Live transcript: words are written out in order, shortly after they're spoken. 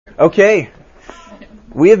Okay,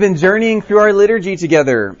 we have been journeying through our liturgy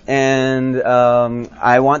together, and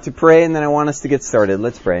I want to pray, and then I want us to get started.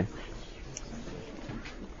 Let's pray.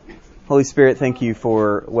 Holy Spirit, thank you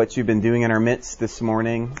for what you've been doing in our midst this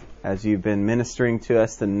morning, as you've been ministering to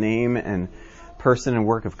us the name and person and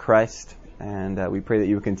work of Christ, and we pray that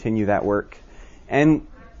you would continue that work. And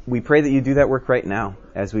we pray that you do that work right now,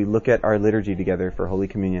 as we look at our liturgy together for Holy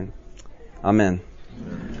Communion. Amen.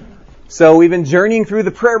 So we've been journeying through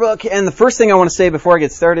the prayer book, and the first thing I want to say before I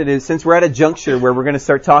get started is, since we're at a juncture where we're going to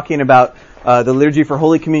start talking about the liturgy for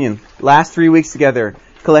Holy Communion, last 3 weeks together,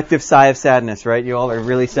 collective sigh of sadness, right? You all are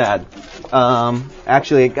really sad.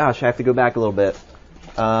 Actually, gosh, I have to go back a little bit.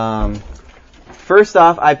 First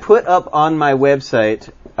off, I put up on my website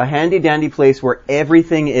a handy-dandy place where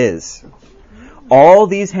everything is. All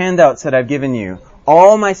these handouts that I've given you,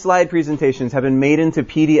 all my slide presentations have been made into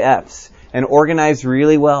PDFs and organized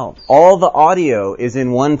really well. All the audio is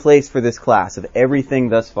in one place for this class of everything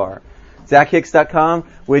thus far. ZachHicks.com,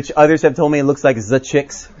 which others have told me it looks like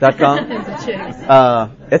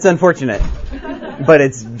ZaChicks.com. It's unfortunate, but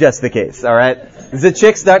it's just the case, alright?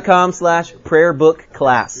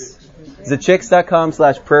 ZaChicks.com/prayerbookclass.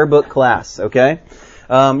 ZaChicks.com/prayerbookclass, okay?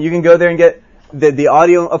 You can go there and get the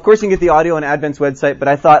audio. Of course, you can get the audio on Advent's website, but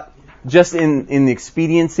I thought just in the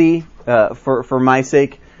expediency, for my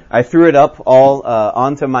sake, I threw it up all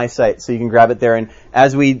onto my site, so you can grab it there. And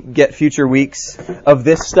as we get future weeks of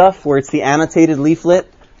this stuff, where it's the annotated leaflet,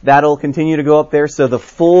 that'll continue to go up there. So the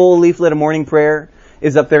full leaflet of morning prayer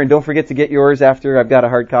is up there. And don't forget to get yours after. I've got a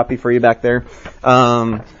hard copy for you back there.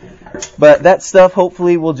 But that stuff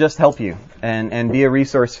hopefully will just help you and be a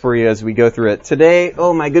resource for you as we go through it. Today,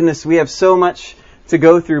 oh my goodness, we have so much to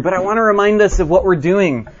go through. But I want to remind us of what we're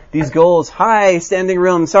doing. These goals. Hi, standing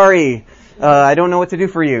room. Sorry. I don't know what to do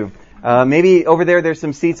for you. Maybe over there's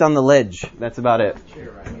some seats on the ledge. That's about it.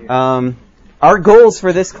 Our goals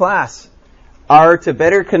for this class are to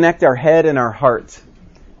better connect our head and our heart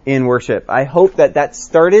in worship. I hope that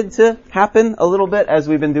started to happen a little bit as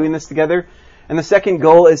we've been doing this together. And the second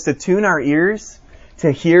goal is to tune our ears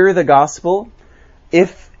to hear the gospel.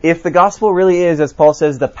 If the gospel really is, as Paul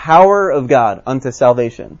says, the power of God unto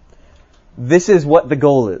salvation, this is what the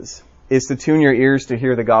goal is to tune your ears to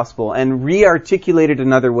hear the gospel and re-articulate it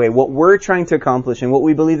another way. What we're trying to accomplish and what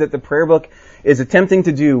we believe that the prayer book is attempting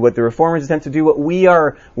to do, what the Reformers attempt to do, what we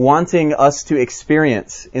are wanting us to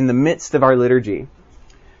experience in the midst of our liturgy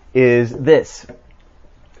is this: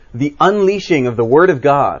 the unleashing of the Word of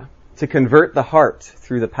God to convert the heart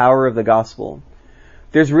through the power of the gospel.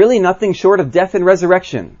 There's really nothing short of death and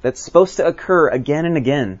resurrection that's supposed to occur again and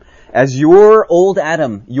again as your old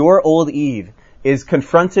Adam, your old Eve, is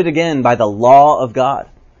confronted again by the law of God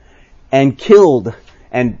and killed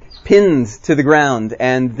and pinned to the ground,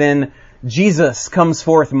 and then Jesus comes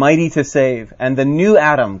forth mighty to save, and the new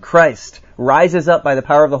Adam, Christ, rises up by the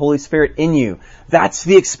power of the Holy Spirit in you. That's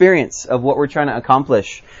the experience of what we're trying to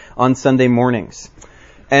accomplish on Sunday mornings.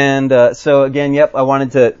 And so again, I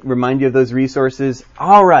wanted to remind you of those resources.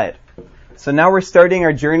 All right. So now we're starting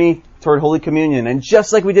our journey toward Holy Communion. And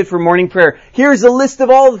just like we did for morning prayer, here's a list of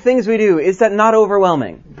all the things we do. Is that not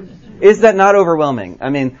overwhelming? Is that not overwhelming? I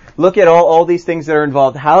mean, look at all these things that are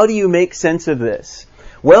involved. How do you make sense of this?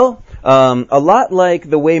 Well, a lot like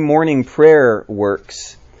the way morning prayer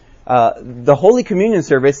works, the Holy Communion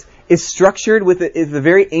service is structured with a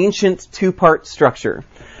very ancient two-part structure.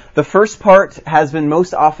 The first part has been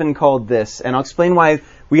most often called this, and I'll explain why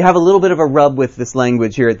we have a little bit of a rub with this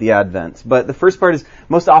language here at the Advent. But the first part is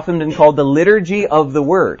most often been called the Liturgy of the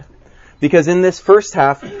Word. Because in this first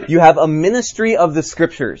half, you have a ministry of the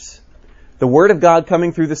Scriptures. The Word of God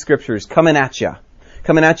coming through the Scriptures, coming at you.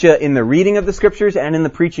 Coming at you in the reading of the Scriptures and in the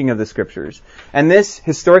preaching of the Scriptures. And this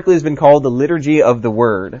historically has been called the Liturgy of the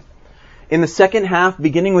Word. In the second half,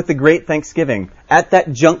 beginning with the Great Thanksgiving, at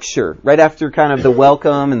that juncture, right after kind of the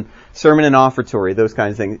welcome and sermon and offertory, those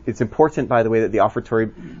kinds of things. It's important, by the way, that the offertory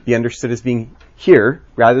be understood as being here,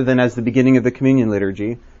 rather than as the beginning of the communion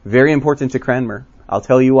liturgy. Very important to Cranmer. I'll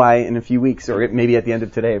tell you why in a few weeks, or maybe at the end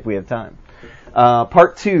of today if we have time.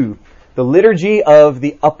 Part 2, the Liturgy of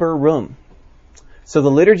the Upper Room. So the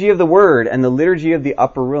Liturgy of the Word and the Liturgy of the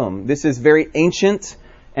Upper Room. This is very ancient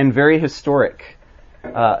and very historic.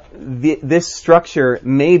 This structure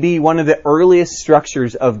may be one of the earliest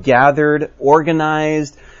structures of gathered,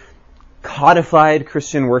 organized, codified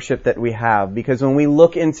Christian worship that we have. Because when we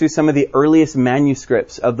look into some of the earliest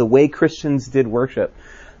manuscripts of the way Christians did worship,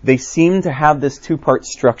 they seem to have this two-part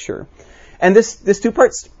structure. And this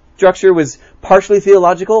two-part structure was partially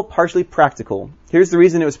theological, partially practical. Here's the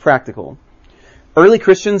reason it was practical. Early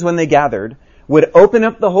Christians, when they gathered, would open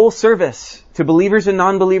up the whole service to believers and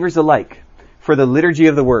non-believers alike for the liturgy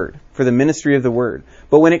of the Word, for the ministry of the Word.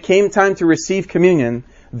 But when it came time to receive communion,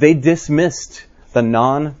 they dismissed the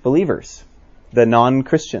non-believers, the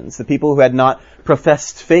non-Christians, the people who had not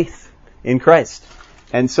professed faith in Christ.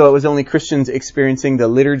 And so it was only Christians experiencing the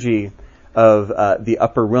liturgy of the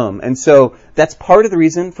upper room. And so that's part of the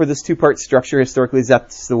reason for this two-part structure historically, is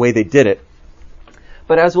that's the way they did it.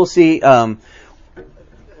 But as we'll see,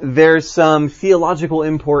 there's some theological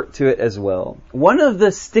import to it as well. One of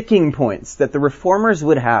the sticking points that the Reformers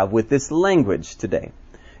would have with this language today,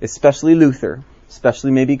 especially Luther, especially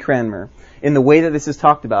maybe Cranmer, in the way that this is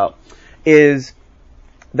talked about, is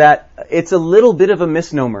that it's a little bit of a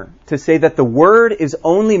misnomer to say that the Word is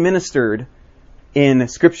only ministered in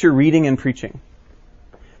Scripture reading and preaching.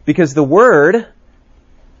 Because the Word,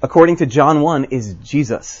 according to John 1, is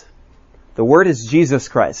Jesus. The Word is Jesus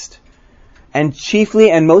Christ. And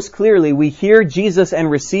chiefly and most clearly, we hear Jesus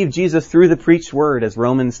and receive Jesus through the preached Word, as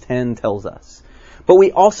Romans 10 tells us. But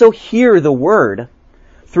we also hear the Word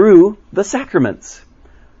through the sacraments.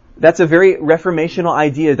 That's a very reformational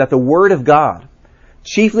idea, that the Word of God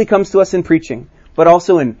chiefly comes to us in preaching, but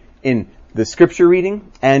also in the Scripture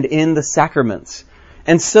reading and in the sacraments.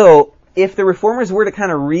 And so, if the Reformers were to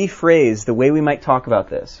kind of rephrase the way we might talk about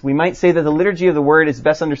this, we might say that the liturgy of the Word is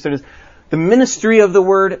best understood as the ministry of the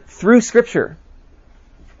Word through Scripture.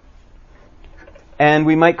 And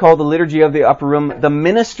we might call the liturgy of the upper room the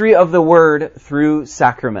ministry of the Word through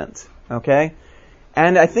sacrament. Okay?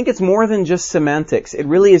 And I think it's more than just semantics. It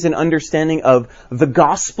really is an understanding of the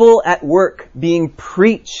gospel at work being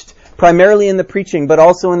preached, primarily in the preaching, but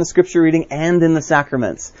also in the Scripture reading and in the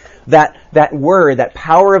sacraments. That Word, that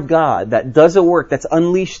power of God that does a work that's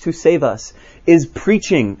unleashed to save us, is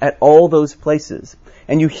preaching at all those places.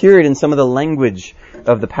 And you hear it in some of the language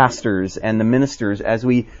of the pastors and the ministers as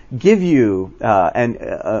we give you and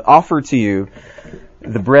offer to you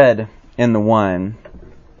the bread and the wine.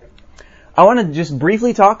 I want to just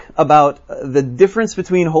briefly talk about the difference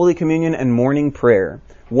between Holy Communion and morning prayer.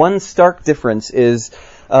 One stark difference is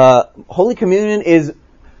Holy Communion is,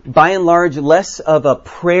 by and large, less of a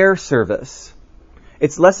prayer service.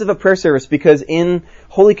 It's less of a prayer service because in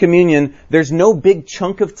Holy Communion, there's no big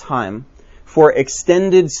chunk of time for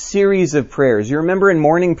extended series of prayers. You remember in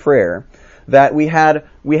morning prayer that we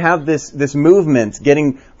have this movement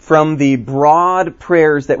getting from the broad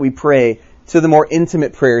prayers that we pray to the more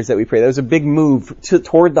intimate prayers that we pray. That was a big move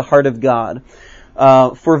toward the heart of God.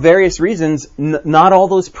 For various reasons, not all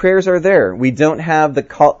those prayers are there. We don't have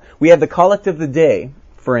we have the collect of the day,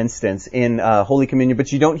 for instance, in Holy Communion,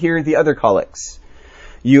 but you don't hear the other collects.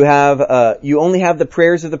 You only have the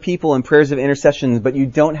prayers of the people and prayers of intercessions, but you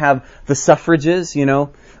don't have the suffrages,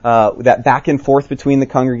 that back and forth between the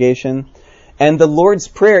congregation. And the Lord's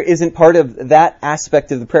Prayer isn't part of that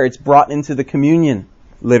aspect of the prayer. It's brought into the communion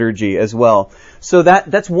liturgy as well. So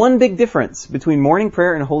that's one big difference between morning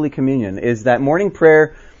prayer and Holy Communion, is that morning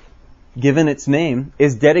prayer, given its name,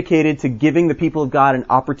 is dedicated to giving the people of God an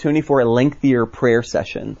opportunity for a lengthier prayer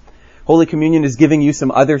session. Holy Communion is giving you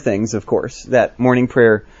some other things, of course, that morning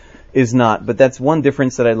prayer is not. But that's one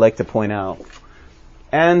difference that I'd like to point out.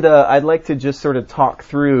 And I'd like to just sort of talk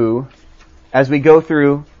through, as we go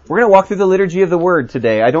through, we're going to walk through the liturgy of the Word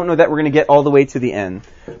today. I don't know that we're going to get all the way to the end.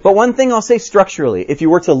 But one thing I'll say structurally, if you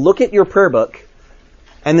were to look at your prayer book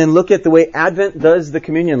and then look at the way Advent does the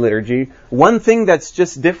communion liturgy, one thing that's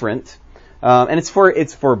just different, and it's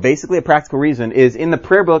for basically a practical reason, is in the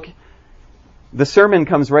prayer book, the sermon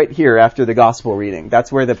comes right here after the gospel reading. That's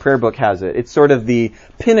where the prayer book has it. It's sort of the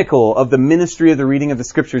pinnacle of the ministry of the reading of the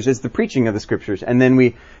Scriptures, is the preaching of the Scriptures. And then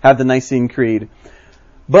we have the Nicene Creed.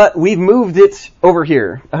 But we've moved it over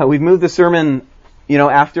here. We've moved the sermon,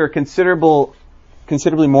 after a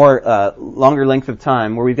considerably more longer length of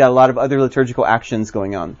time, where we've got a lot of other liturgical actions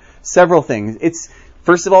going on. Several things. It's,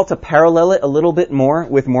 first of all, to parallel it a little bit more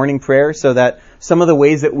with morning prayer, so that some of the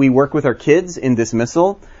ways that we work with our kids in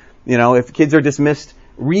dismissal, if kids are dismissed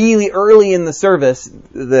really early in the service,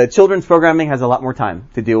 the children's programming has a lot more time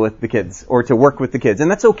to deal with the kids or to work with the kids.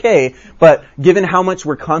 And that's okay, but given how much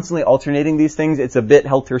we're constantly alternating these things, it's a bit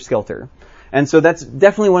helter-skelter. And so that's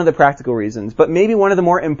definitely one of the practical reasons, but maybe one of the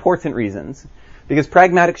more important reasons, because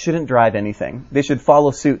pragmatics shouldn't drive anything. They should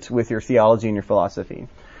follow suit with your theology and your philosophy,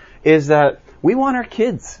 is that we want our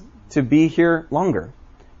kids to be here longer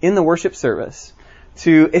in the worship service,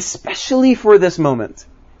 especially for this moment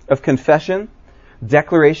of confession,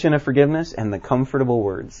 declaration of forgiveness, and the comfortable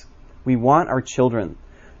words. We want our children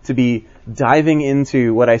to be diving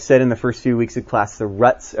into what I said in the first few weeks of class, the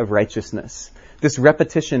ruts of righteousness. This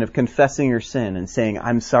repetition of confessing your sin and saying,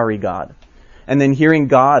 I'm sorry, God. And then hearing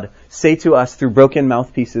God say to us through broken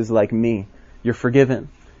mouthpieces like me, you're forgiven.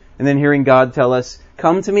 And then hearing God tell us,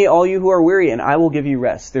 come to me all you who are weary and I will give you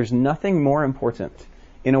rest. There's nothing more important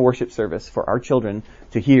in a worship service for our children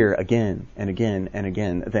to hear again and again and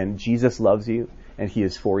again than Jesus loves you and He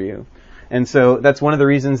is for you. And so that's one of the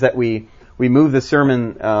reasons that we move the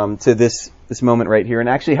sermon to this moment right here, and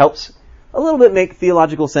actually helps a little bit make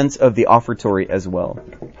theological sense of the offertory as well.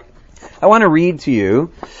 I want to read to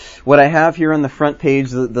you what I have here on the front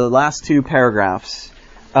page, the last two paragraphs.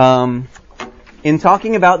 In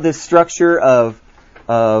talking about this structure of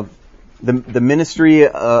the ministry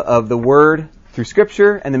of the Word through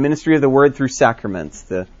Scripture and the ministry of the Word through sacraments,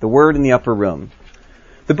 the Word in the upper room.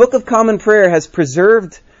 The Book of Common Prayer has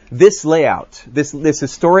preserved this layout, this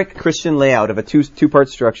historic Christian layout of a two-part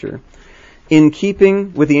structure, in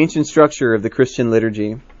keeping with the ancient structure of the Christian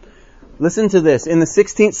liturgy. Listen to this. In the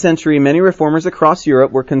 16th century, many reformers across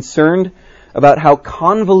Europe were concerned about how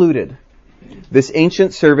convoluted this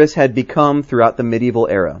ancient service had become throughout the medieval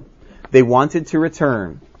era. They wanted to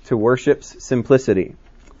return to worship's simplicity.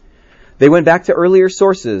 They went back to earlier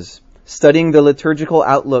sources, studying the liturgical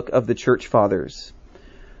outlook of the Church Fathers.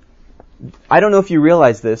 I don't know if you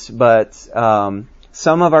realize this, but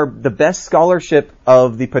some of the best scholarship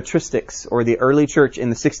of the patristics or the early church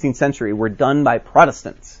in the 16th century were done by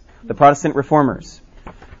Protestants, the Protestant reformers,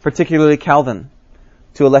 particularly Calvin,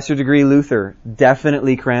 to a lesser degree Luther,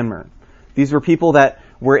 definitely Cranmer. These were people that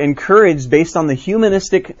were encouraged based on the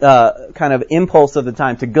humanistic kind of impulse of the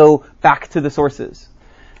time to go back to the sources.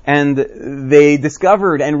 And they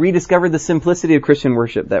discovered and rediscovered the simplicity of Christian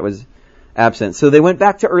worship that was absent. So they went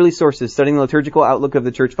back to early sources, studying the liturgical outlook of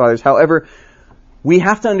the Church Fathers. However, we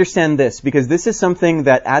have to understand this, because this is something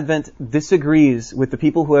that Advent disagrees with the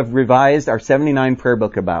people who have revised our 79 prayer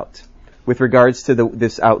book about, with regards to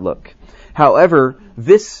this outlook. However,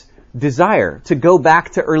 this desire to go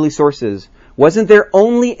back to early sources wasn't their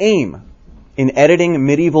only aim in editing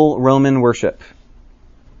medieval Roman worship.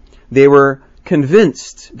 They were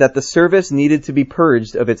convinced that the service needed to be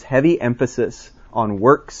purged of its heavy emphasis on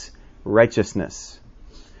works righteousness.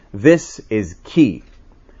 This is key.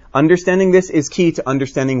 Understanding this is key to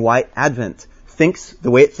understanding why Advent thinks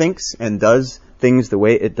the way it thinks and does things the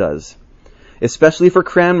way it does. Especially for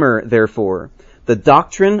Cranmer, therefore, the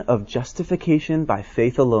doctrine of justification by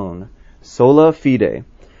faith alone, sola fide,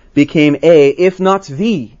 became if not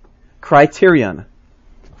the, criterion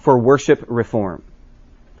for worship reform.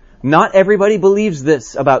 Not everybody believes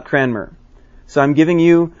this about Cranmer. So I'm giving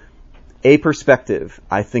you a perspective.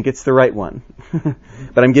 I think it's the right one.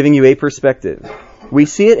 But I'm giving you a perspective. We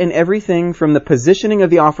see it in everything from the positioning of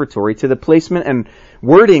the offertory to the placement and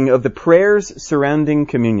wording of the prayers surrounding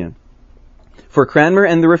communion. For Cranmer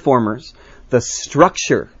and the Reformers, the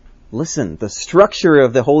structure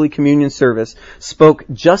of the Holy Communion service spoke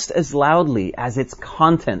just as loudly as its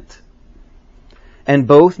content. And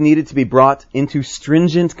both needed to be brought into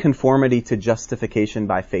stringent conformity to justification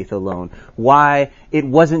by faith alone. Why? It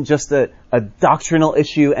wasn't just a doctrinal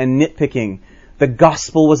issue and nitpicking. The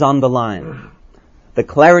gospel was on the line. The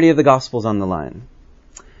clarity of the gospel is on the line.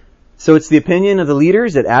 So it's the opinion of the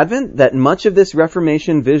leaders at Advent that much of this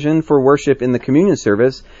Reformation vision for worship in the communion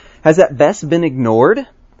service has at best been ignored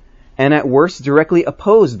and at worst directly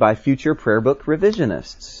opposed by future prayer book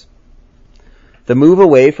revisionists. The move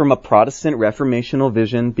away from a Protestant reformational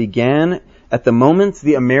vision began at the moment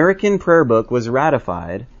the American prayer book was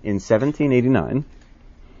ratified in 1789,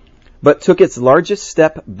 but took its largest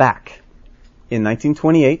step back in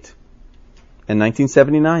 1928 and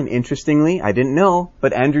 1979. Interestingly, I didn't know,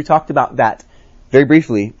 but Andrew talked about that very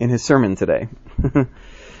briefly in his sermon today.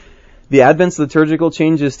 The Advent's liturgical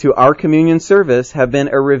changes to our communion service have been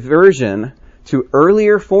a reversion to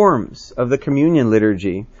earlier forms of the communion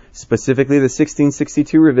liturgy, specifically the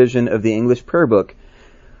 1662 revision of the English prayer book,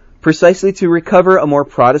 precisely to recover a more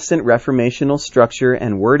Protestant reformational structure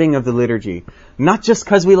and wording of the liturgy. Not just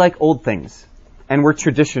because we like old things and we're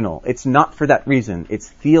traditional. It's not for that reason. It's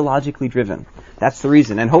theologically driven. That's the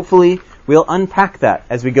reason. And hopefully we'll unpack that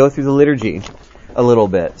as we go through the liturgy a little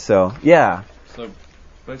bit. So, yeah. So,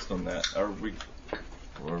 based on that, are we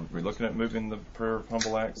looking at moving the prayer of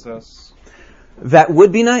humble access? That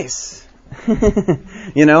would be nice.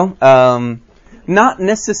 Not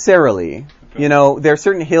necessarily. Okay. There are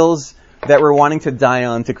certain hills that we're wanting to die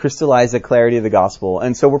on to crystallize the clarity of the gospel,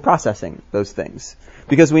 and so we're processing those things.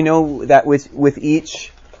 Because we know that with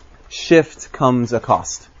each shift comes a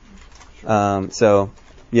cost.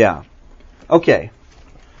 Yeah. Okay.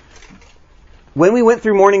 When we went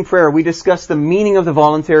through morning prayer, we discussed the meaning of the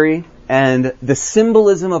voluntary and the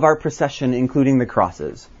symbolism of our procession, including the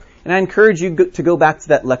crosses. And I encourage you to go back to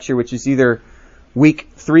that lecture, which is either week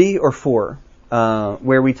 3 or 4,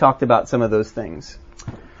 where we talked about some of those things.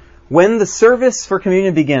 When the service for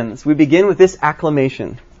communion begins, we begin with this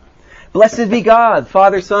acclamation. Blessed be God,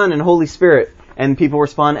 Father, Son, and Holy Spirit. And people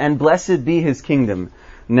respond, and blessed be His kingdom,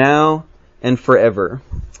 now and forever.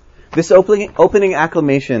 This opening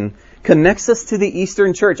acclamation connects us to the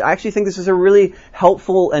Eastern Church. I actually think this is a really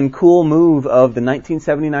helpful and cool move of the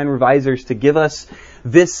 1979 revisers to give us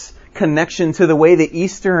this connection to the way the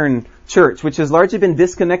Eastern Church, which has largely been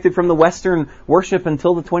disconnected from the Western worship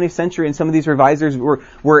until the 20th century, and some of these revisers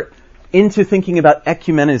were into thinking about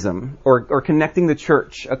ecumenism or connecting the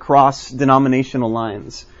church across denominational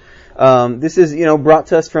lines. This is, brought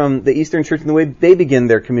to us from the Eastern Church and the way they begin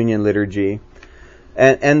their communion liturgy.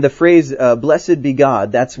 And the phrase, blessed be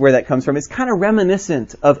God, that's where that comes from. It's kind of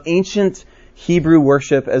reminiscent of ancient Hebrew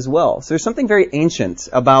worship as well. So there's something very ancient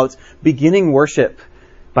about beginning worship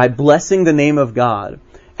by blessing the name of God.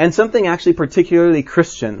 And something actually particularly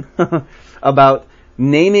Christian about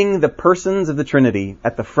naming the persons of the Trinity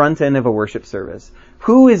at the front end of a worship service.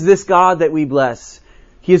 Who is this God that we bless?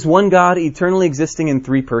 He is one God, eternally existing in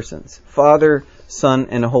 3 persons, Father, Son,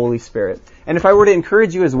 and Holy Spirit. And if I were to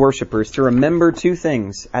encourage you as worshipers to remember 2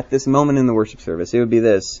 things at this moment in the worship service, it would be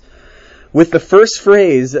this. With the first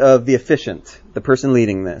phrase of the officiant, the person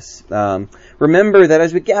leading this, remember that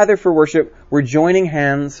as we gather for worship, we're joining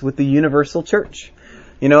hands with the universal church.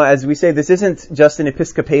 As we say, this isn't just an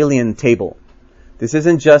Episcopalian table. This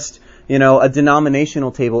isn't just a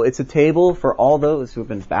denominational table. It's a table for all those who have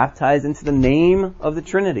been baptized into the name of the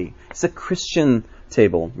Trinity. It's a Christian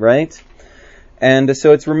table, right? And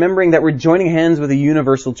so it's remembering that we're joining hands with a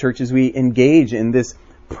universal church as we engage in this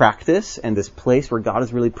practice and this place where God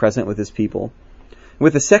is really present with His people.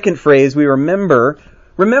 With the second phrase, we remember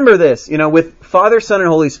this, with Father, Son, and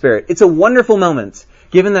Holy Spirit. It's a wonderful moment,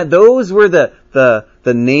 given that those were the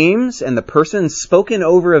names and the persons spoken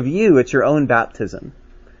over of you at your own baptism.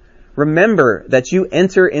 Remember that you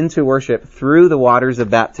enter into worship through the waters of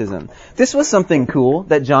baptism. This was something cool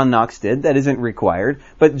that John Knox did that isn't required,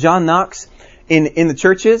 but John Knox, in the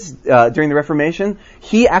churches during the Reformation,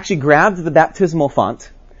 he actually grabbed the baptismal font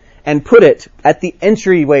and put it at the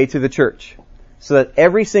entryway to the church, so that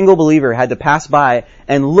every single believer had to pass by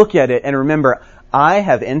and look at it and remember, I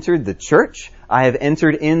have entered the church, I have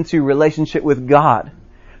entered into relationship with God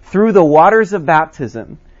through the waters of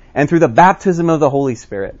baptism and through the baptism of the Holy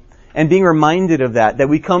Spirit. And being reminded of that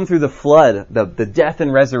we come through the flood, the death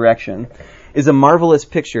and resurrection, is a marvelous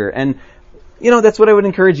picture. And, that's what I would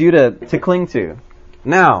encourage you to cling to.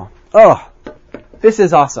 Now, this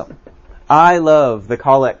is awesome. I love the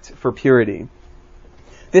collect for purity.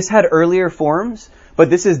 This had earlier forms, but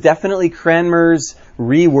this is definitely Cranmer's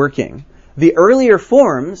reworking. The earlier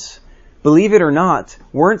forms, believe it or not,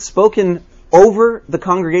 weren't spoken over the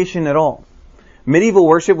congregation at all. Medieval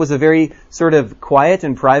worship was a very sort of quiet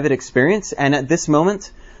and private experience, and at this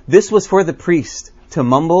moment, this was for the priest to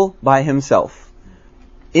mumble by himself,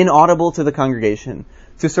 inaudible to the congregation,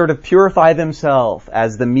 to sort of purify themselves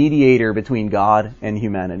as the mediator between God and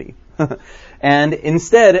humanity. And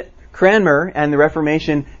instead, Cranmer and the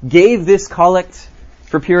Reformation gave this collect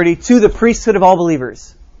for purity to the priesthood of all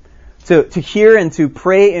believers, to hear and to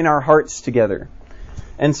pray in our hearts together.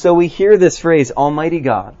 And so we hear this phrase, Almighty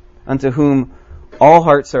God, unto whom all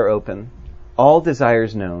hearts are open, all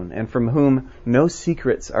desires known, and from whom no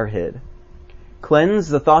secrets are hid. Cleanse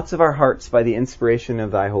the thoughts of our hearts by the inspiration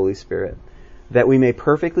of Thy Holy Spirit, that we may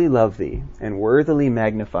perfectly love Thee and worthily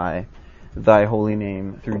magnify Thy holy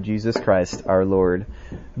name through Jesus Christ our Lord.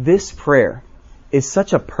 This prayer is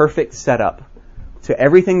such a perfect setup to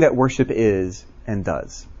everything that worship is and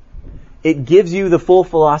does. It gives you the full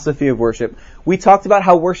philosophy of worship. We talked about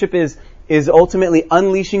how worship is ultimately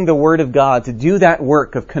unleashing the Word of God to do that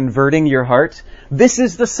work of converting your heart. This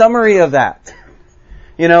is the summary of that.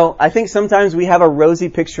 I think sometimes we have a rosy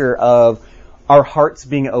picture of our hearts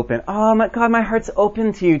being open. Oh my God, my heart's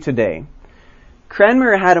open to you today.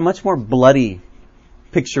 Cranmer had a much more bloody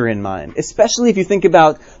picture in mind, especially if you think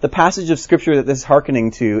about the passage of Scripture that this is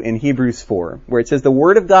hearkening to in Hebrews 4, where it says, the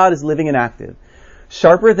Word of God is living and active,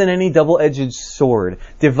 sharper than any double-edged sword,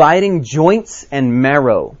 dividing joints and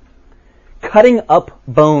marrow, cutting up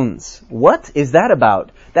bones. What is that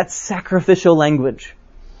about? That's sacrificial language.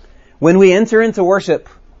 When we enter into worship,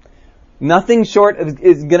 nothing short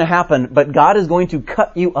is going to happen, but God is going to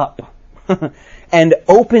cut you up and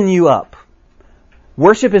open you up.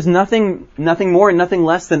 Worship is nothing more and nothing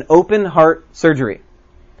less than open heart surgery.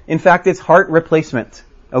 In fact, it's heart replacement,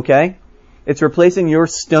 okay? It's replacing your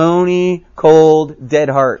stony, cold, dead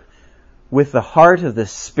heart with the heart of the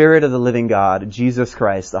Spirit of the living God, Jesus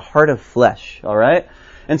Christ, the heart of flesh, all right?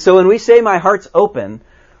 And so when we say my heart's open,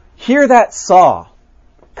 hear that saw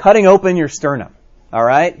cutting open your sternum. All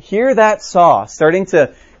right? Hear that saw starting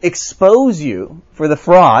to expose you for the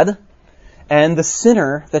fraud and the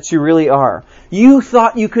sinner that you really are. You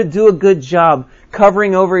thought you could do a good job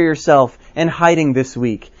covering over yourself and hiding this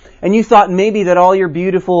week. And you thought maybe that all your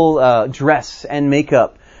beautiful dress and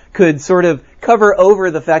makeup could sort of cover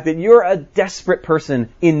over the fact that you're a desperate person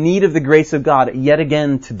in need of the grace of God yet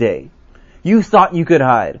again today. You thought you could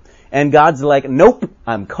hide. And God's like, nope,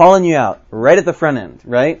 I'm calling you out right at the front end,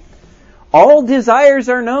 right? All desires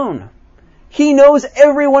are known. He knows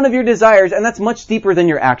every one of your desires, and that's much deeper than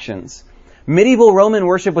your actions. Medieval Roman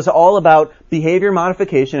worship was all about behavior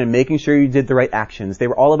modification and making sure you did the right actions. They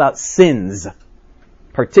were all about sins,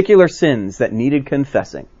 particular sins that needed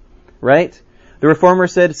confessing, right? The Reformer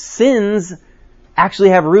said sins actually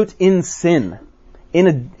have root in sin,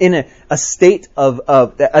 in a state of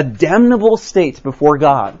a damnable state before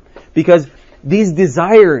God, because these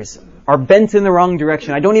desires are bent in the wrong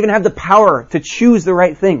direction. I don't even have the power to choose the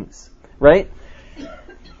right things, right?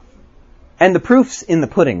 And the proof's in the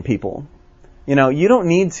pudding, people. You know, you don't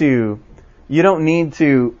need to,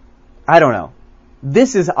 I don't know.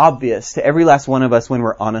 This is obvious to every last one of us when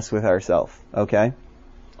we're honest with ourselves, okay?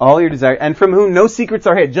 All your desires, and from whom no secrets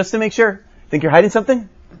are hid, just to make sure. Think you're hiding something?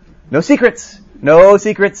 No secrets. No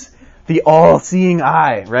secrets. The all-seeing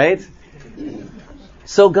eye, right?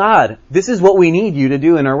 So God, this is what we need you to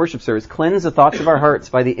do in our worship service. Cleanse the thoughts of our hearts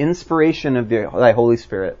by the inspiration of thy Holy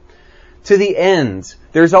Spirit. To the end,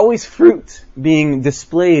 there's always fruit being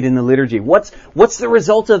displayed in the liturgy. What's the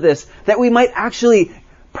result of this? That we might actually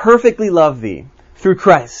perfectly love thee through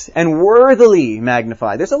Christ and worthily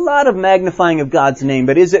magnify. There's a lot of magnifying of God's name,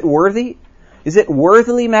 but is it worthy? Is it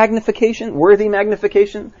worthily magnification? Worthy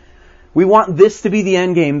magnification? We want this to be the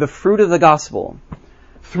end game, the fruit of the gospel.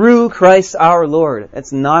 Through Christ our Lord.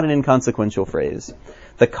 That's not an inconsequential phrase.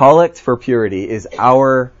 The collect for purity is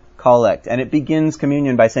our collect. And it begins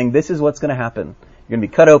communion by saying, this is what's going to happen. You're going to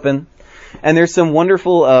be cut open. And there's some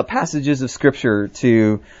wonderful passages of Scripture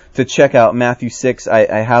to check out. Matthew 6,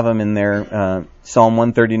 I have them in there. Psalm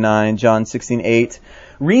 139, John 16:8.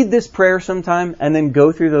 Read this prayer sometime and then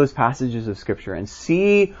go through those passages of Scripture and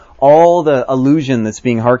see all the allusion that's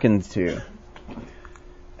being hearkened to.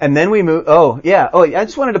 And then we move, I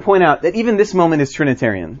just wanted to point out that even this moment is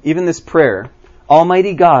Trinitarian. Even this prayer,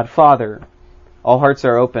 Almighty God, Father, all hearts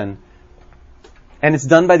are open. And it's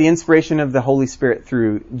done by the inspiration of the Holy Spirit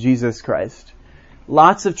through Jesus Christ.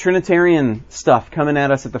 Lots of Trinitarian stuff coming at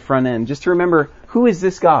us at the front end. Just to remember, who is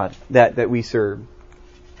this God that we serve?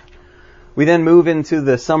 We then move into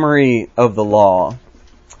the summary of the law.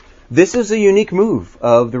 This is a unique move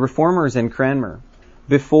of the Reformers and Cranmer.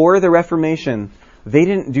 Before the Reformation, they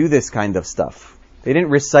didn't do this kind of stuff. They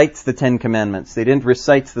didn't recite the Ten Commandments. They didn't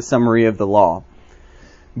recite the summary of the law.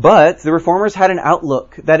 But the Reformers had an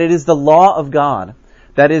outlook that it is the law of God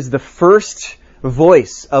that is the first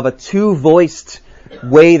voice of a two-voiced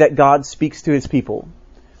way that God speaks to His people.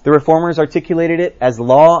 The Reformers articulated it as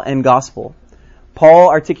law and gospel. Paul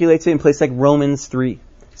articulates it in places like Romans 3,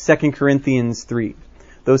 2 Corinthians 3.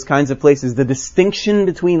 Those kinds of places, the distinction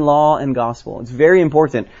between law and gospel. It's very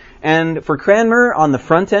important. And for Cranmer, on the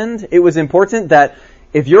front end, it was important that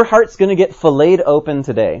if your heart's going to get filleted open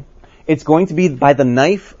today, it's going to be by the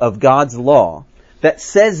knife of God's law that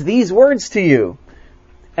says these words to you.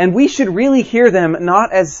 And we should really hear them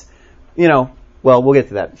not as, we'll get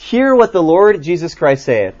to that. Hear what the Lord Jesus Christ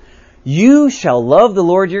saith. You shall love the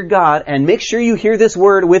Lord your God, and make sure you hear this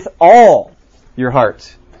word with all your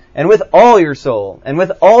heart, and with all your soul, and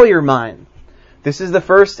with all your mind. This is the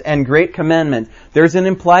first and great commandment. There's an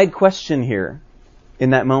implied question here in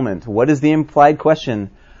that moment. What is the implied question?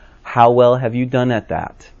 How well have you done at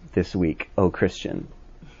that this week, O Christian?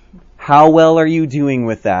 How well are you doing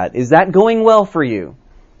with that? Is that going well for you?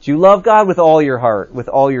 Do you love God with all your heart, with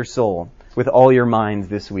all your soul, with all your mind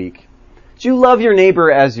this week? Do you love your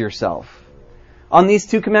neighbor as yourself? On these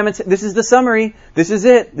two commandments, this is the summary. This is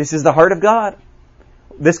it. This is the heart of God.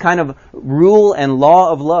 This kind of rule and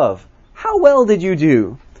law of love. How well did you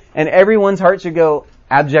do? And everyone's heart should go,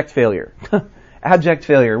 abject failure. Abject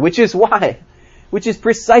failure. Which is why. Which is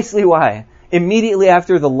precisely why. Immediately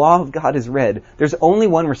after the law of God is read, there's only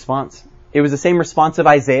one response. It was the same response of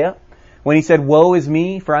Isaiah when he said, woe is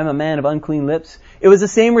me, for I'm a man of unclean lips. It was the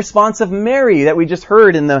same response of Mary that we just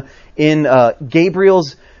heard in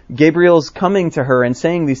Gabriel's coming to her and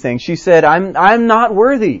saying these things. She said, I'm not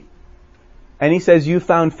worthy. And he says, you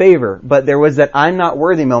found favor. But there was that I'm not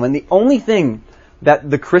worthy moment. The only thing that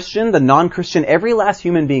the Christian, the non-Christian, every last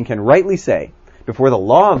human being can rightly say before the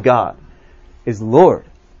law of God is, Lord,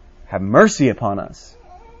 have mercy upon us.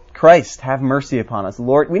 Christ, have mercy upon us.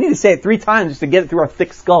 Lord, we need to say it 3 times just to get it through our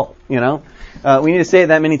thick skull, We need to say it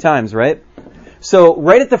that many times, right? So,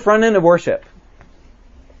 right at the front end of worship,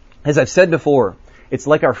 as I've said before, it's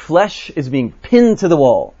like our flesh is being pinned to the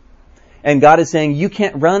wall. And God is saying, you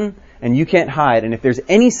can't run and you can't hide. And if there's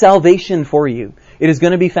any salvation for you, it is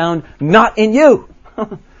going to be found not in you.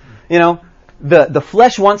 The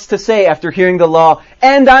flesh wants to say after hearing the law,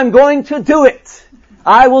 and I'm going to do it.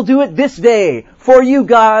 I will do it this day. For you,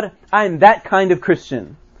 God, I'm that kind of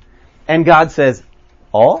Christian. And God says,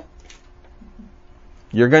 all?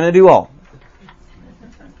 You're going to do all.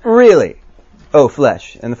 Really? Oh,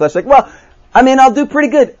 flesh. And the flesh is like, well, I'll do pretty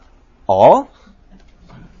good. All?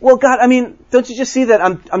 Well, God, don't you just see that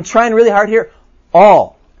I'm trying really hard here?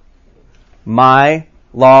 All. My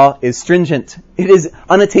law is stringent. It is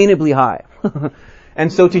unattainably high.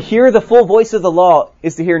 And so to hear the full voice of the law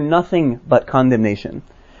is to hear nothing but condemnation.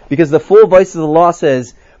 Because the full voice of the law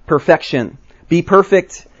says perfection. Be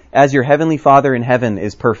perfect as your heavenly Father in heaven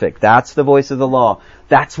is perfect. That's the voice of the law.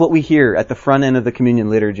 That's what we hear at the front end of the communion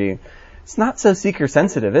liturgy. It's not so seeker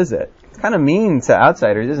sensitive, is it? It's kind of mean to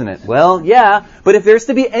outsiders, isn't it? Well, yeah, but if there's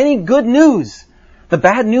to be any good news, the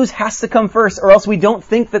bad news has to come first, or else we don't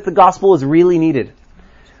think that the gospel is really needed.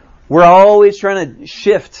 We're always trying to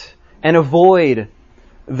shift and avoid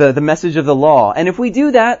the message of the law. And if we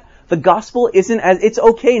do that, the gospel it's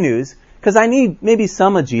okay news, because I need maybe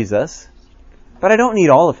some of Jesus, but I don't need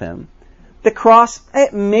all of him. The cross,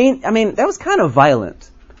 that was kind of violent.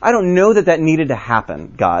 I don't know that needed to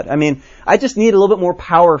happen, God. I just need a little bit more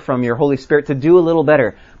power from your Holy Spirit to do a little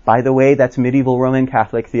better. By the way, that's medieval Roman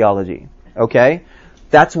Catholic theology. Okay?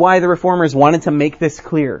 That's why the Reformers wanted to make this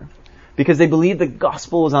clear. Because they believed the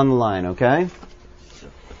gospel was on the line, okay?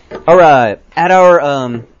 Alright, at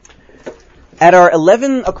our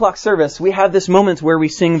 11 o'clock service, we have this moment where we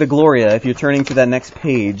sing the Gloria, if you're turning to that next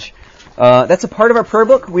page. That's a part of our prayer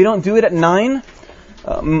book. We don't do it at 9.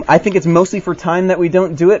 I think it's mostly for time that we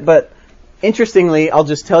don't do it, but interestingly, I'll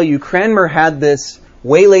just tell you, Cranmer had this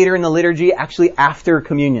way later in the liturgy, actually after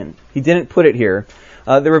communion. He didn't put it here.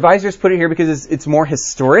 The revisers put it here because it's more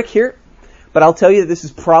historic here, but I'll tell you that this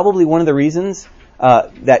is probably one of the reasons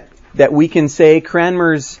that we can say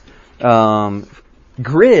Cranmer's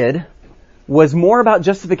grid was more about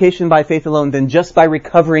justification by faith alone than just by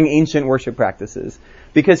recovering ancient worship practices.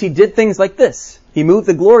 Because he did things like this. He moved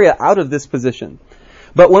the Gloria out of this position.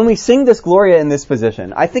 But when we sing this Gloria in this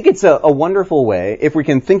position, I think it's a wonderful way, if we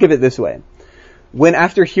can think of it this way. When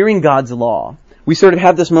after hearing God's law, we sort of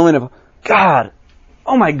have this moment of, God,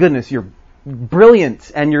 oh my goodness, you're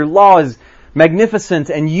brilliant, and your law is magnificent,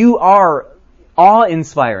 and you are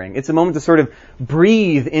awe-inspiring. It's a moment to sort of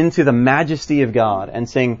breathe into the majesty of God and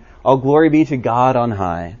sing, all glory be to God on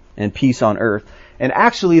high, and peace on earth. And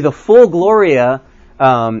actually, the full Gloria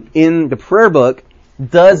in the prayer book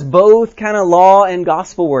does both kind of law and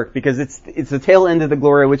gospel work, because it's the tail end of the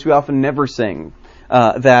Gloria, which we often never sing,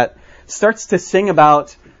 that starts to sing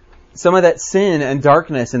about some of that sin and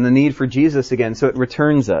darkness and the need for Jesus again. So it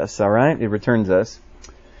returns us, all right? It returns us.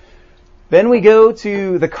 Then we go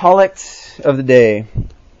to the collect of the day.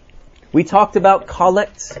 We talked about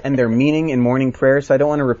collects and their meaning in morning prayer, so I don't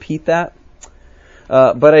want to repeat that.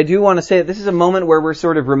 But I do want to say that this is a moment where we're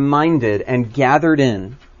sort of reminded and gathered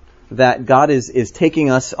in that God is taking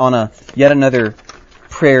us on yet another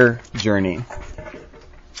prayer journey.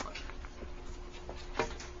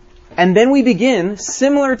 And then we begin,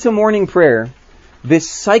 similar to morning prayer, this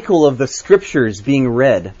cycle of the scriptures being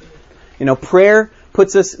read. Prayer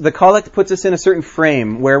the collect puts us in a certain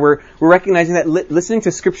frame where we're recognizing that listening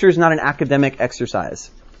to scripture is not an academic exercise.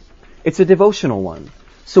 It's a devotional one.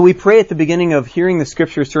 So we pray at the beginning of hearing the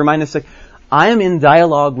scriptures to remind us, I am in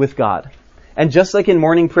dialogue with God. And just like in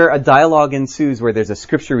morning prayer, a dialogue ensues where there's a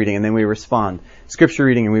scripture reading and then we respond. Scripture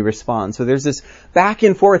reading and we respond. So there's this back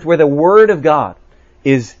and forth where the Word of God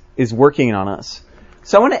is working on us.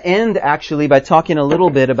 So I want to end actually by talking a little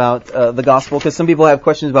bit about the gospel, because some people have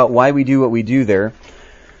questions about why we do what we do there.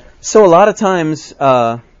 So a lot of times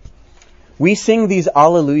we sing these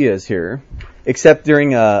Alleluias here, except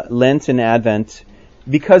during Lent and Advent,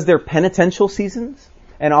 because they're penitential seasons.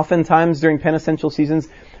 And oftentimes during penitential seasons,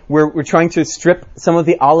 we're trying to strip some of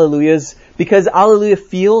the Alleluias, because Alleluia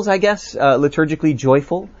feels, I guess, liturgically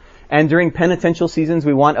joyful. And during penitential seasons,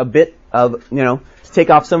 we want a bit of, to take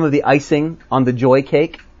off some of the icing on the joy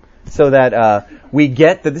cake, so that we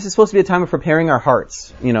get that this is supposed to be a time of preparing our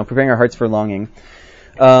hearts, preparing our hearts for longing.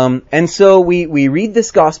 And so we read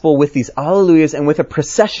this gospel with these Alleluias and with a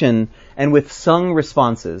procession and with sung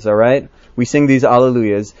responses, all right? We sing these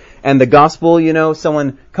Alleluias. And the gospel,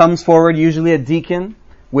 someone comes forward, usually a deacon,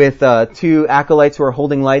 with two acolytes who are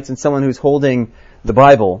holding lights and someone who's holding the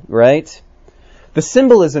Bible, right? The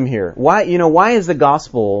symbolism here. Why is the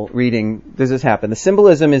gospel reading, does this happen? The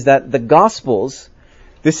symbolism is that the gospels,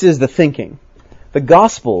 this is the thinking. The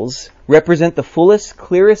gospels represent the fullest,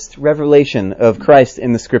 clearest revelation of Christ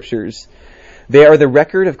in the scriptures. They are the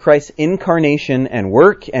record of Christ's incarnation and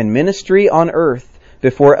work and ministry on earth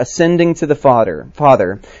before ascending to the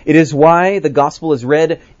Father. It is why the gospel is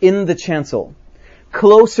read in the chancel,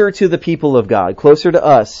 closer to the people of God, closer to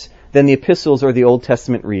us than the epistles or the Old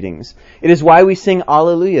Testament readings. It is why we sing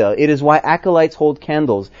Alleluia. It is why acolytes hold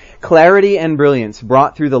candles. Clarity and brilliance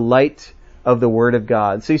brought through the light of the Word of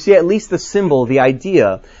God. So you see, at least the symbol, the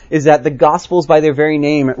idea, is that the Gospels by their very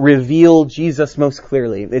name reveal Jesus most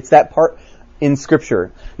clearly. It's that part in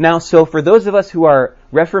Scripture. Now, so for those of us who are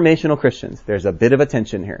Reformational Christians, there's a bit of a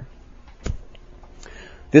tension here.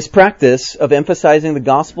 This practice of emphasizing the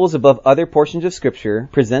Gospels above other portions of Scripture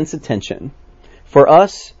presents a tension. For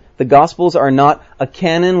us, the Gospels are not a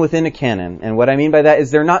canon within a canon. And what I mean by that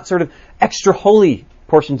is they're not sort of extra holy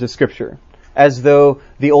portions of Scripture, as though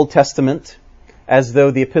the Old Testament, as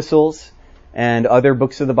though the epistles and other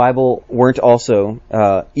books of the Bible weren't also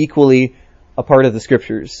equally a part of the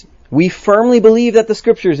Scriptures. We firmly believe that the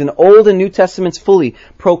Scriptures in Old and New Testaments fully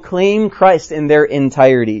proclaim Christ in their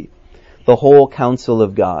entirety, the whole counsel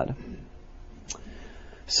of God.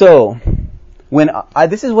 So,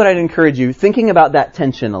 this is what I'd encourage you, thinking about that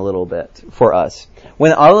tension a little bit for us.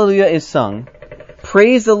 When Alleluia is sung,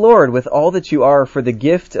 praise the Lord with all that you are for the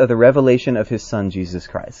gift of the revelation of His Son, Jesus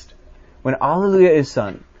Christ. When Alleluia is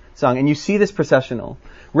sung, and you see this processional,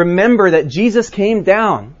 remember that Jesus came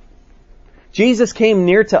down. Jesus came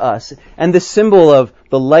near to us, and the symbol of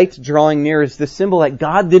the light drawing near is the symbol that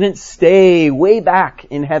God didn't stay way back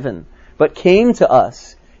in heaven, but came to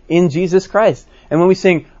us in Jesus Christ. And when we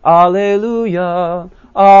sing, Alleluia,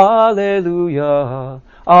 Alleluia,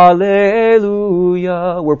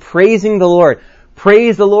 Alleluia, we're praising the Lord.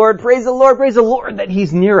 Praise the Lord, praise the Lord, praise the Lord that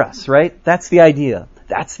He's near us, right? That's the idea.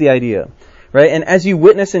 That's the idea, right? And as you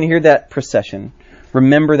witness and hear that procession,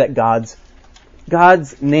 remember that God's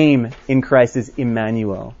name in Christ is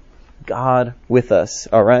Emmanuel, God with us,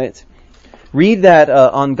 all right? Read that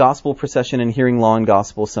on gospel procession and hearing law and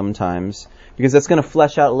gospel sometimes, because that's going to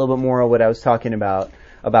flesh out a little bit more of what I was talking about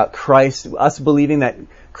Christ, us believing that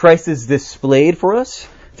Christ is displayed for us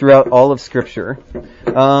throughout all of Scripture.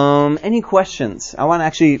 Any questions?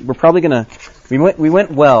 We're probably going to, we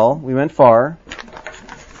went well, we went far.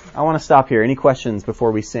 I want to stop here. Any questions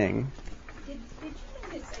before we sing? Did you think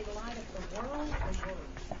it's a light of the world or word?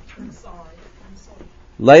 I'm sorry.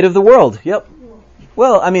 Light of the world, yep.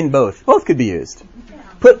 Well, I mean both. Both could be used.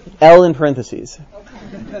 Put L in parentheses.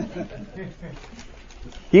 Okay.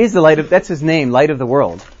 He's the light of, that's His name, light of the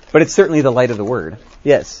world. But it's certainly the light of the Word.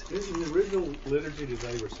 Yes? In the original liturgy, did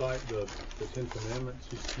they recite the Ten Commandments?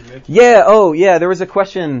 You mentioned Yeah, there was a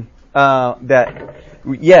question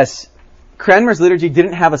yes, Cranmer's liturgy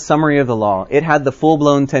didn't have a summary of the law. It had the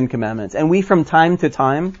full-blown 10 Commandments. And we, from time to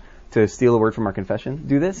time, to steal a word from our confession,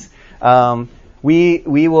 do this. We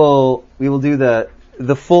will do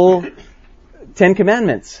the full 10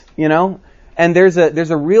 Commandments, And there's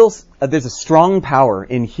a strong power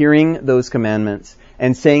in hearing those commandments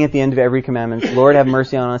and saying at the end of every commandment, Lord, have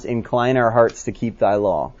mercy on us, incline our hearts to keep Thy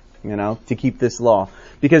law, to keep this law.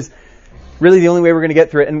 Because really the only way we're going to get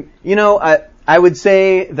through it. And, I would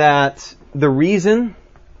say that the reason,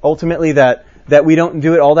 ultimately, that we don't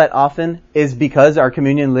do it all that often is because our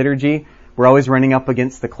communion liturgy, we're always running up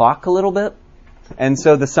against the clock a little bit. And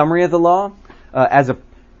so the summary of the law,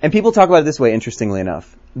 and people talk about it this way, interestingly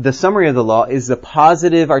enough. The summary of the law is the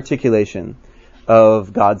positive articulation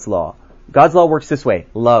of God's law. God's law works this way,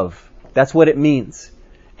 love. That's what it means.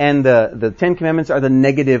 And the 10 Commandments are the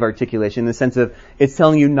negative articulation in the sense of it's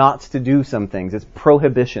telling you not to do some things. It's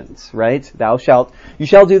prohibitions, right? You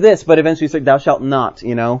shall do this, but eventually it's like thou shalt not,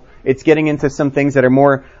 It's getting into some things that are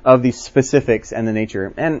more of the specifics and the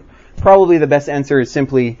nature. And probably the best answer is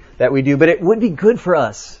simply that we do, but it would be good for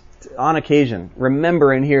us on occasion.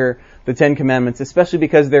 Remember and hear the 10 Commandments, especially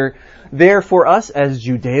because they're there for us as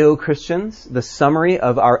Judeo-Christians, the summary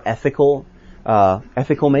of our ethical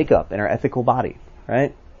makeup and our ethical body,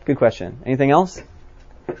 right? Good question. Anything else?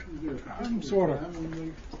 I'm sort of.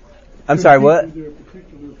 I'm sorry, what? Is there a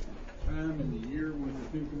particular time in the year when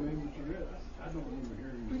the Ten Commandments are read? I don't remember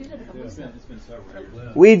hearing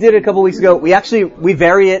it. We did it a couple weeks ago. We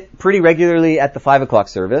vary it pretty regularly at the 5 o'clock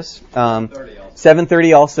service.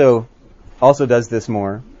 7:30 also does this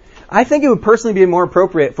more. I think it would personally be more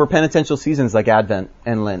appropriate for penitential seasons like Advent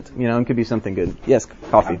and Lent. It could be something good. Yes,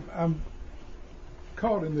 coffee. I'm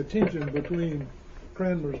caught in the tension between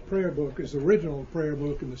Cranmer's prayer book, his original prayer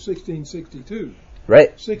book in the 1662. Right.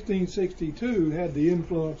 1662 had the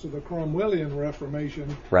influence of the Cromwellian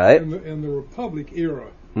Reformation Right. in the Republic era.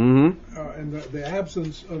 Mm-hmm. And the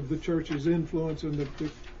absence of the church's influence in the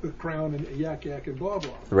crown and yak and blah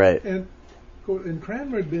blah. Right. And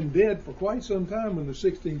Cranmer had been dead for quite some time when the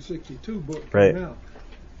 1662 book Right. came out.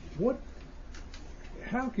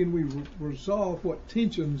 How can we resolve what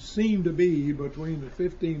tensions seem to be between the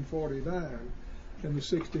 1549 and the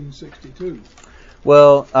 1662?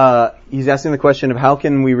 Well, he's asking the question of how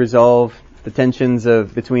can we resolve the tensions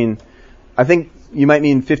of between, I think you might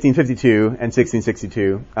mean 1552 and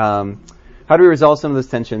 1662. How do we resolve some of those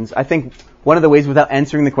tensions? I think one of the ways, without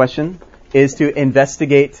answering the question, is to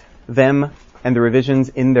investigate them and the revisions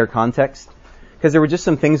in their context. Because there were just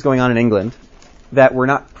some things going on in England that were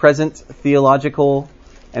not present theological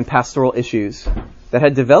and pastoral issues that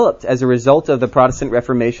had developed as a result of the Protestant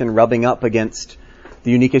Reformation rubbing up against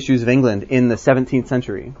the unique issues of England in the 17th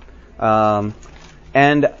century.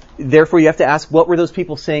 And therefore you have to ask, what were those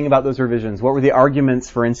people saying about those revisions? What were the arguments,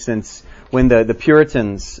 for instance, when the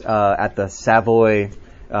Puritans at the Savoy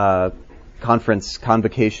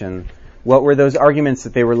convocation, what were those arguments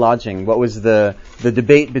that they were lodging? What was the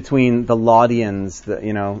debate between the Laudians,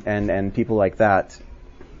 and people like that?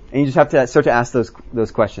 And you just have to start to ask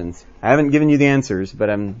those questions. I haven't given you the answers, but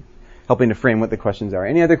I'm helping to frame what the questions are.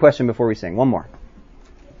 Any other question before we sing? One more.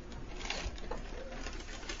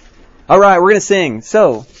 All right, we're going to sing.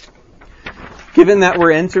 So, given that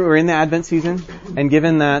we're in the Advent season, and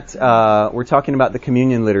given that we're talking about the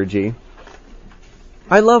communion liturgy,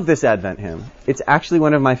 I love this Advent hymn. It's actually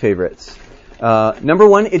one of my favorites. Number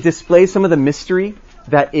one, it displays some of the mystery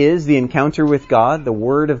that is the encounter with God, the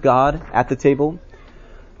Word of God at the table.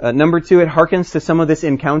 Number two, it harkens to some of this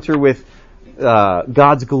encounter with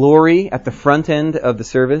God's glory at the front end of the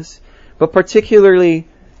service, but particularly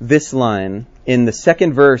this line in the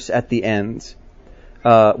second verse at the end.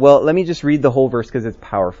 Well, let me just read the whole verse because it's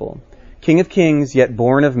powerful. King of kings, yet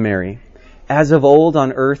born of Mary, as of old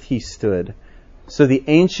on earth he stood. So the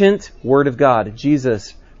ancient Word of God,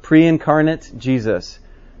 Jesus, pre-incarnate Jesus,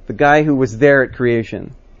 the guy who was there at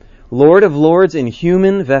creation, Lord of lords in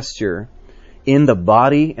human vesture, in the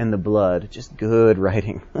body and the blood. Just good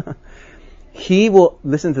writing. He will,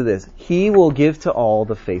 listen to this, He will give to all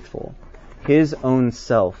the faithful His own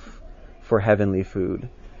self for heavenly food.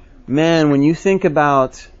 Man, when you think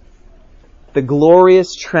about the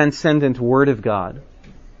glorious, transcendent Word of God,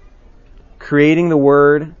 creating the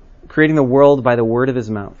world by the word of His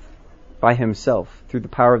mouth, by Himself, through the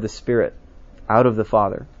power of the Spirit, out of the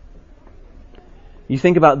Father. You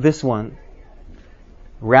think about this one,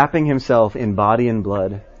 wrapping Himself in body and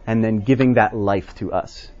blood, and then giving that life to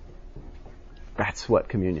us. That's what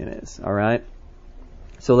communion is, all right?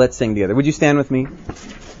 So let's sing together. Would you stand with me?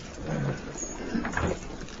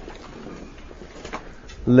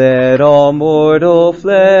 Let all mortal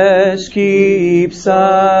flesh keep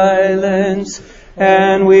silence,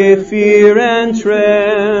 and with fear and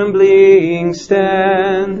trembling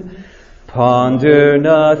stand. Ponder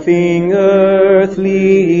nothing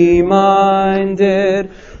earthly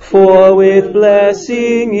minded, for with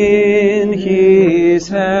blessing in His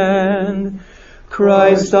hand,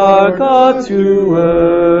 Christ our God to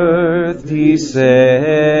earth descendeth,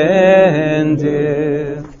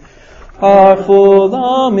 our full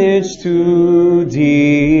homage to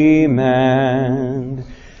demand.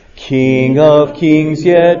 King of kings,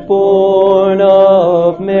 yet born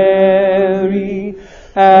of Mary,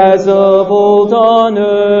 as of old on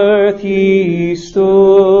earth He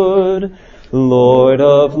stood. Lord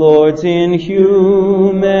of lords in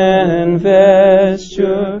human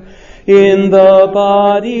vesture, in the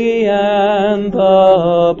body and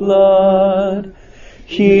the blood,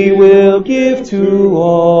 He will give to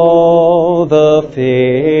all the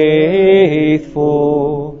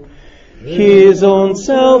faithful His own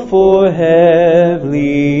self for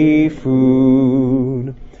heavenly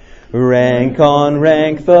food. Rank on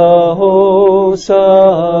rank the host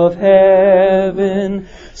of heaven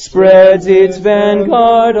spreads its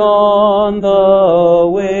vanguard on the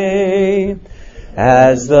way,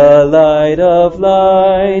 as the light of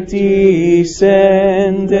light descendeth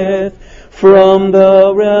from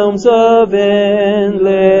the realms of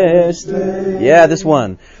endless day. Yeah, this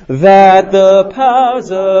one. That the powers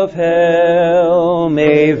of hell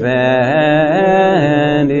may vanish,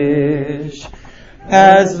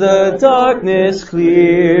 as the darkness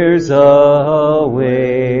clears away.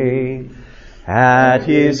 At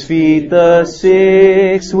His feet the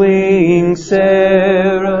six-winged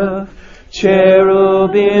seraph,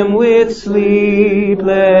 cherubim with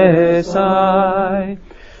sleepless eye,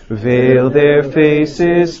 veil their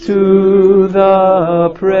faces to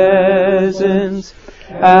the presence,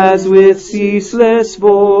 as with ceaseless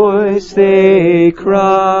voice they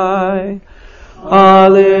cry,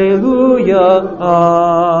 Alleluia,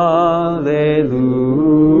 Alleluia,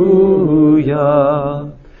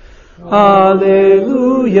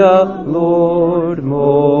 Alleluia, Lord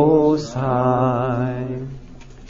Most High.